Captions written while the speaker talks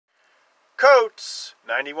Coates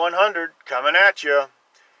 9100 coming at you.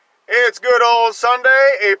 It's good old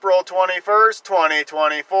Sunday, April 21st,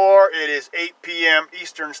 2024. It is 8 p.m.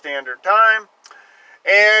 Eastern Standard Time.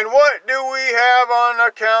 And what do we have on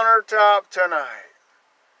the countertop tonight?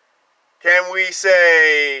 Can we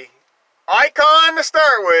say Icon to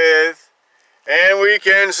start with? And we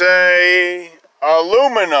can say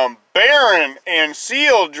aluminum Baron and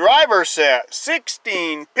Seal driver set,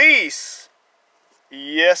 16 piece.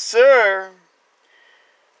 Yes, sir.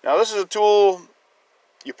 Now this is a tool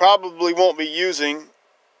you probably won't be using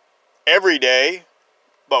every day,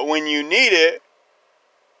 but when you need it,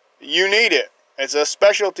 you need it. It's a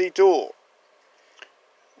specialty tool.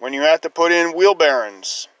 When you have to put in wheel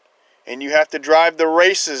bearings, and you have to drive the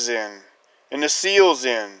races in, and the seals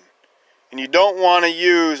in, and you don't want to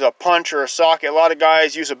use a punch or a socket. A lot of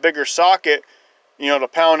guys use a bigger socket, to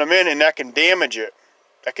pound them in, and that can damage it.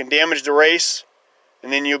 That can damage the race,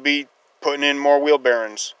 and then you'll be putting in more wheel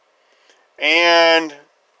bearings. And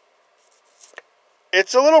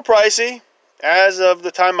it's a little pricey. As of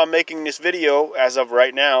the time I'm making this video, as of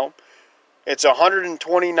right now, it's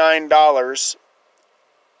 $129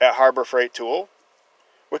 at Harbor Freight Tool,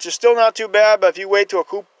 which is still not too bad, but if you wait till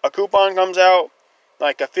a coupon comes out,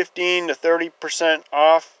 like a 15 to 30%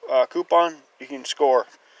 off coupon, you can score.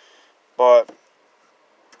 But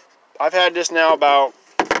I've had this now about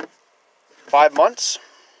 5 months.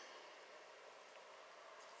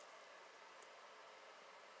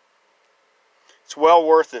 It's well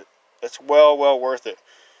worth it. It's well worth it.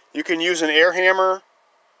 You can use an air hammer,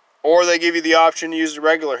 or they give you the option to use the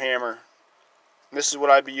regular hammer. This is what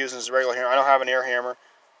I'd be using as a regular hammer. I don't have an air hammer,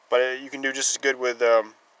 but you can do just as good with,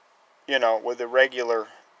 with the regular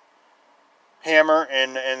hammer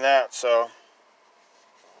and that. So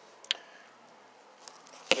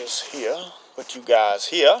this here, put you guys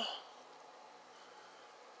here.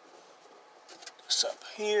 This up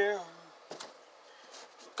here.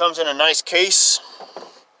 Comes in a nice case,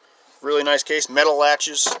 really nice case, metal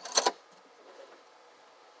latches.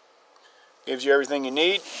 Gives you everything you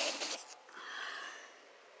need.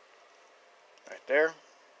 Right there.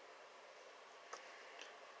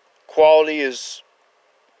 Quality is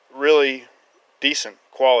really decent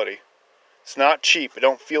quality. It's not cheap. It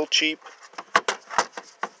don't feel cheap.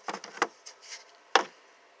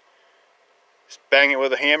 Just bang it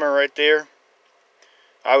with a hammer right there.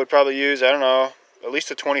 I would probably use, I don't know, at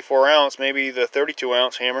least a 24 ounce, maybe the 32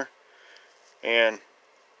 ounce hammer. And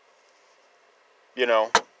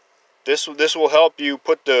this will help you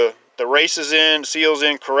put the races in, seals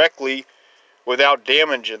in correctly without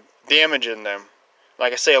damaging them.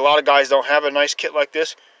 Like I say, a lot of guys don't have a nice kit like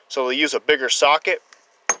this, so they use a bigger socket,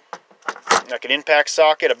 like an impact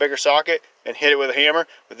socket, a bigger socket, and hit it with a hammer.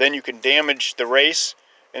 But then you can damage the race,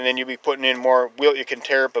 and then you'll be putting in more wheel. You can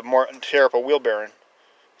tear up a wheel bearing.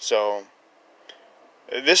 So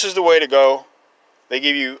this is the way to go. They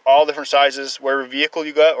give you all different sizes, whatever vehicle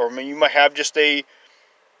you got, or you might have just a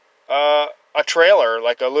trailer,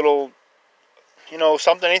 like a little,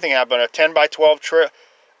 something, anything happen, a 10 by 12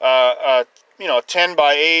 a 10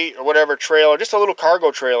 by 8 or whatever trailer, just a little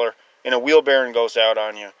cargo trailer, and a wheel bearing goes out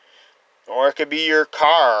on you. Or it could be your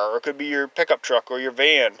car, or it could be your pickup truck or your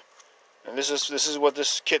van. And this is what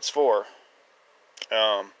this kit's for.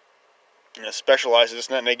 It specializes this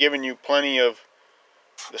and that, and they've given you plenty of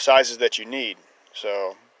the sizes that you need.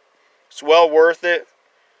 So it's well worth it.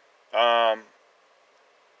 Out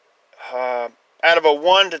of a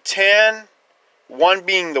 1 to 10, 1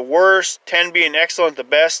 being the worst, 10 being excellent, the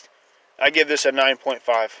best, I give this a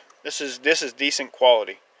 9.5. This is decent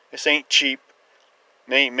quality. This ain't cheap.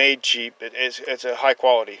 It ain't made cheap. It's a high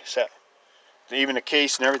quality set. Even the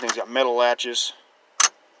case and everything's got metal latches.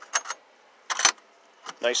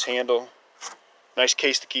 Nice handle. Nice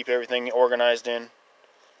case to keep everything organized in.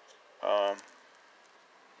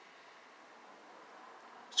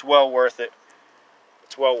 It's well worth it.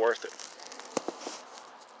 It's well worth it.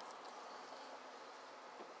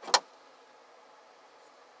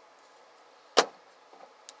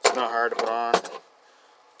 It's not hard to put on.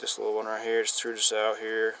 This little one right here, just threw this out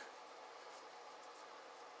here.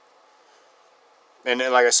 And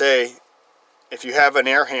then, like I say, if you have an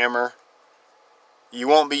air hammer, you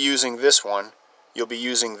won't be using this one. You'll be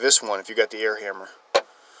using this one if you got the air hammer.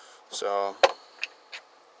 So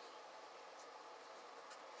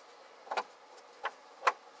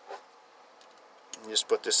you just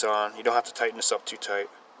put this on. You don't have to tighten this up too tight.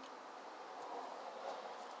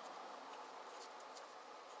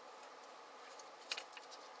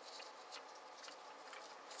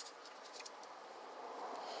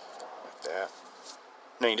 Like that.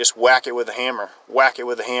 Then you just whack it with a hammer. Whack it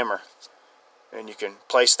with a hammer. And you can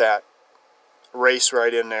place that race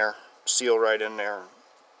right in there, seal right in there.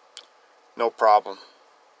 No problem.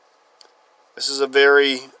 This is a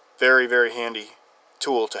very, very, very handy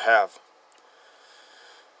tool to have.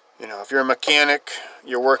 You know, if you're a mechanic,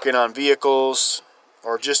 you're working on vehicles,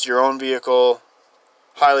 or just your own vehicle,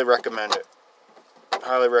 highly recommend it.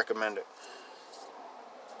 Highly recommend it.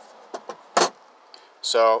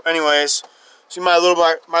 So, anyways, see my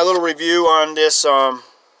little review on this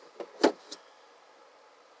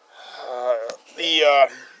the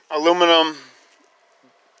aluminum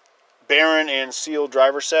bearing and seal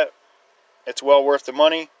driver set. It's well worth the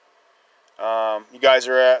money. You guys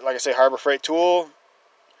are at, like I say, Harbor Freight Tool.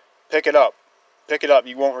 Pick it up. Pick it up.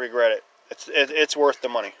 You won't regret it. It's worth the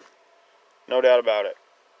money. No doubt about it.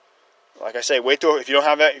 Like I say, wait till, if you don't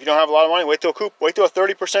have a lot of money, wait till a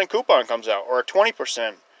 30% coupon comes out, or a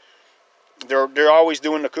 20%. They're always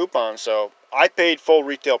doing the coupon. So I paid full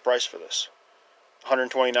retail price for this,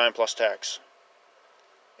 $129 plus tax.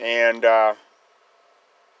 And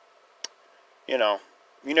you know,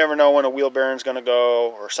 you never know when a wheel bearing's gonna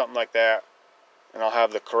go or something like that. And I'll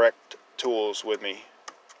have the correct tools with me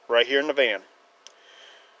right here in the van.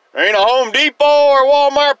 There ain't a Home Depot or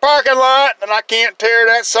Walmart parking lot, and I can't tear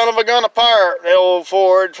that son of a gun apart. The old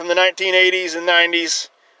Ford from the 1980s and 90s.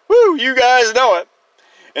 Woo, you guys know it.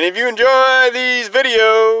 And if you enjoy these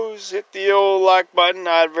videos, hit the old like button.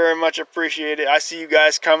 I'd very much appreciate it. I see you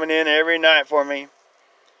guys coming in every night for me.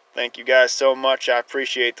 Thank you guys so much. I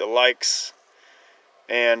appreciate the likes.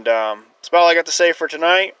 And that's about all I got to say for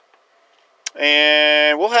tonight.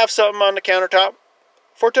 And we'll have something on the countertop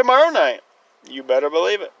for tomorrow night. You better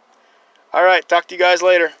believe it. Alright, talk to you guys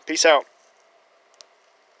later. Peace out.